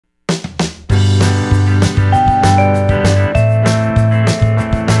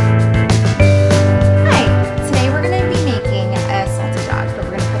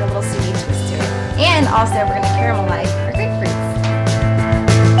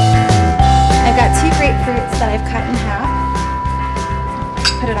that I've cut in half.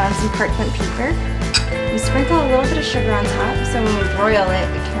 Put it on some parchment paper. We sprinkle a little bit of sugar on top, so when we broil it,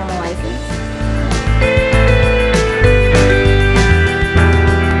 it caramelizes.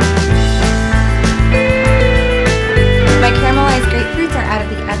 My caramelized grapefruits are out of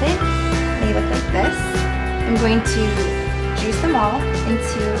the oven. They look like this. I'm going to juice them all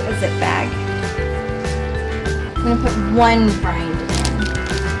into a zip bag. I'm going to put one rind in.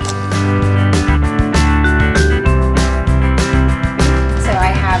 So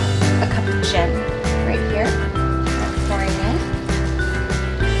I have a cup of gin right here. I'm pouring in.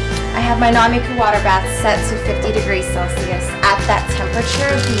 I have my Nomiku water bath set to 50 degrees Celsius. At that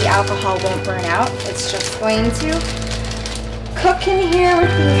temperature, the alcohol won't burn out. It's just going to cook in here with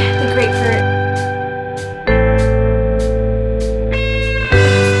the grapefruit.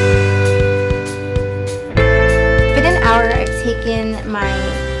 Within an hour, I've taken my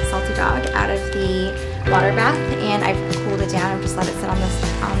salty dog out of the water bath and I've cooled it down and just let it sit on the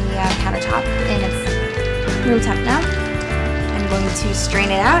countertop, and it's room temp now. I'm going to strain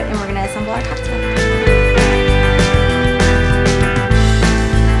it out and we're going to assemble our cocktail.